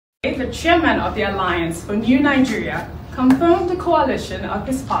The chairman of the Alliance for New Nigeria confirmed the coalition of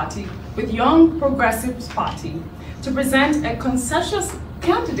his party with Young Progressives Party to present a consensus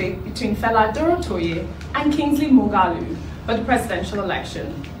candidate between Fela Dorotoye and Kingsley Moghalu for the presidential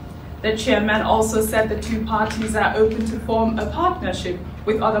election. The chairman also said the two parties are open to form a partnership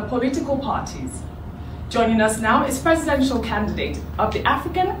with other political parties. Joining us now is presidential candidate of the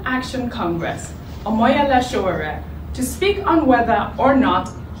African Action Congress, Omoyele Sowore, to speak on whether or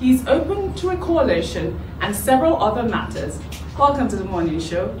not he's open to a coalition and several other matters. Welcome to the morning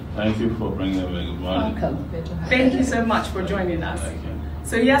show. Thank you for bringing me. Good morning. Welcome. Thank you so much for joining us. Thank you.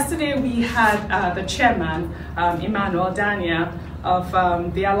 So yesterday we had the chairman, Emmanuel Dania, of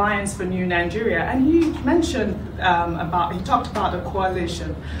the Alliance for New Nigeria, and he mentioned he talked about a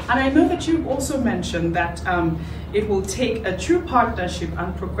coalition. And I know that you also mentioned that it will take a true partnership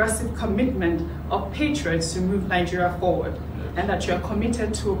and progressive commitment of patriots to move Nigeria forward, and that you're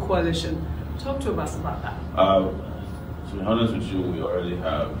committed to a coalition. Talk to us about that. To be honest with you, we already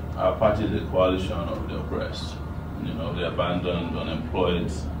have, our party is a coalition of the oppressed, the abandoned, unemployed,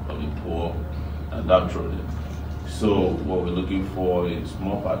 of the poor, and downtrodden. So what we're looking for is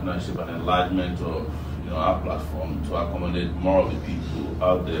more partnership and enlargement of our platform to accommodate more of the people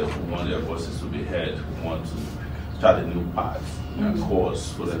out there who want their voices to be heard, who want to start a new path and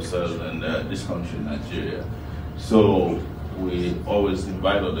course for themselves and this country, Nigeria. So we always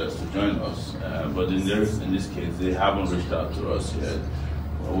invite others to join us, but in this case, they haven't reached out to us yet.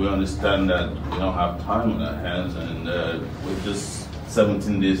 We understand that we don't have time on our hands, and we're just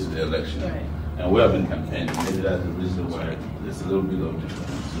 17 days to the election. Right. And we have been campaigning. Maybe that's the reason why there's a little bit of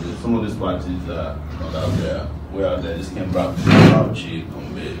difference. So some of these parties are not out there. We're out there. This came back to Bauchi,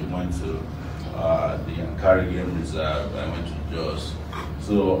 Gombe, we went to the Yankari Game Reserve, I went to Jos.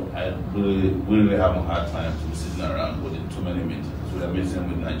 So we really haven't had time to be sitting around within too many meetings. We are meeting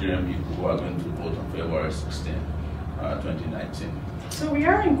with Nigerian people who are going to vote on February 16, 2019. So we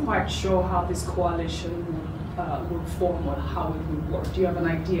aren't quite sure how this coalition will form or how it will work. Do you have an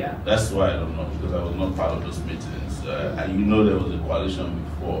idea? That's why I don't know, because I was not part of those meetings. And there was a coalition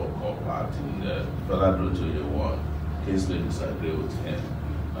before called PACT, and Fela Dorotoye won. Kingsley disagreed with him.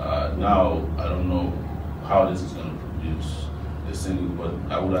 Now, I don't know how this is going to produce a single,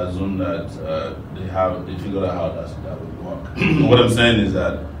 but I would assume that they figured out how that would work. What I'm saying is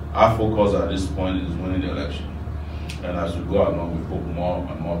that our focus at this point is winning the election. And as we go along, we hope more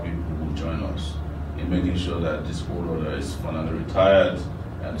and more people will join us in making sure that this old order is finally retired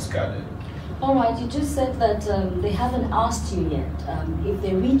and discarded. All right, you just said that they haven't asked you yet. If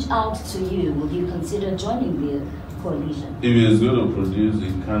they reach out to you, will you consider joining the coalition? If it is going to produce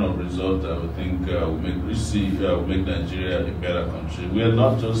the kind of result that we think will make Nigeria a better country, we are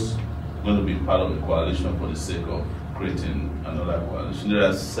not just going to be part of a coalition for the sake of creating another coalition. There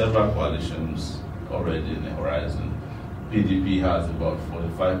are several coalitions already in the horizon. PDP has about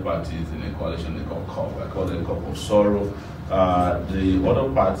 45 parties in a coalition they call COP. I call it COP of Sorrow. The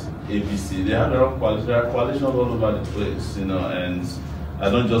other party, ABC, they have their own coalition. There are coalitions all over the place, and I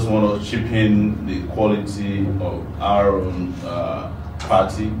don't just want to chip in the quality of our own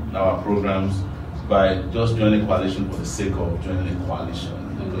party, our programs, by just joining a coalition for the sake of joining a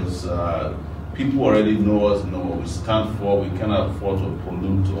coalition. Because people already know us, know what we stand for. We cannot afford to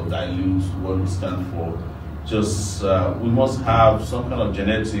pollute or dilute what we stand for. Just we must have some kind of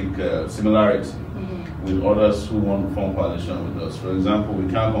genetic similarity with others who want to form coalition with us. For example,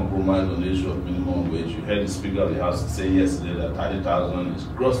 we can't compromise on the issue of minimum wage. You heard the Speaker of the House say yesterday that 30,000 is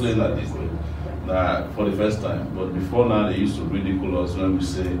grossly inadequate for the first time. But before now, they used to ridicule us when we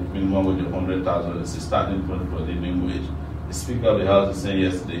say minimum wage of 100,000 is a starting point for living wage. The Speaker of the House is saying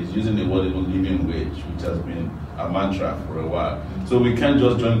yesterday, he's using the word even living wage, which has been a mantra for a while. So we can't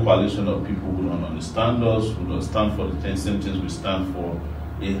just join a coalition of people who don't understand us, who don't stand for the same things we stand for.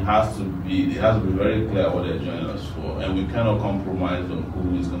 It has to be very clear what they're joining us for, and we cannot compromise on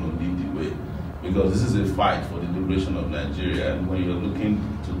who is going to lead the way, because this is a fight for the liberation of Nigeria. And when you're looking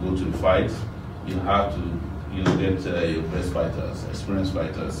to go to the fight, you have to get your best fighters, experienced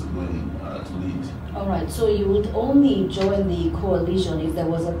fighters to lead. All right, so you would only join the coalition if there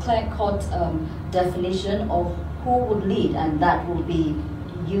was a clear-cut definition of who would lead, and that would be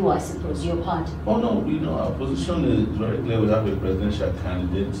you, I suppose, your party. Oh no, our position is very clear. We have a presidential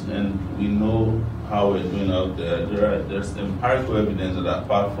candidate, and we know how we're doing out there. There's empirical evidence that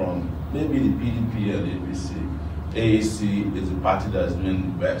apart from maybe the PDP and the APC, AAC is a party that's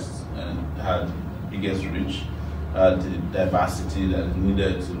doing the best and had the biggest reach, the diversity that is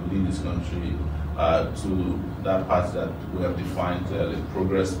needed to lead this country to that party that we have defined clearly: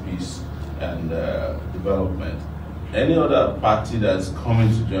 progress, peace, and development. any other party that's coming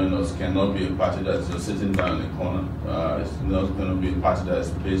to join us cannot be a party that's just sitting down in the corner. It's not going to be a party that's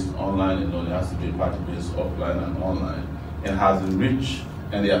based online alone. It has to be a party based offline and online. It has the reach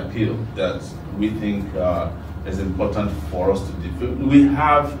and the appeal that we think is important for us to defeat. We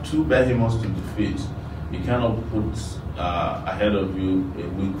have two behemoths to defeat. You cannot put ahead of you a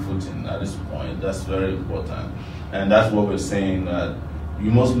weak footing at this point. That's very important. And that's what we're saying.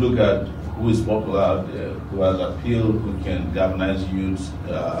 You must look at who is popular out there, who has appeal, who can galvanize youth,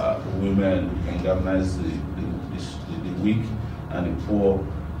 women, who can galvanize the weak and the poor,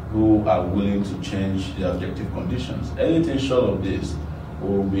 who are willing to change the objective conditions. Anything short of this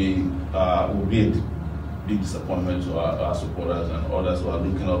will be a big disappointment to our supporters and others who are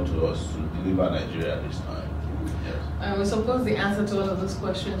looking up to us to deliver Nigeria this time. Yes. I suppose the answer to all of those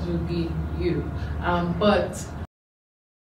questions will be you. But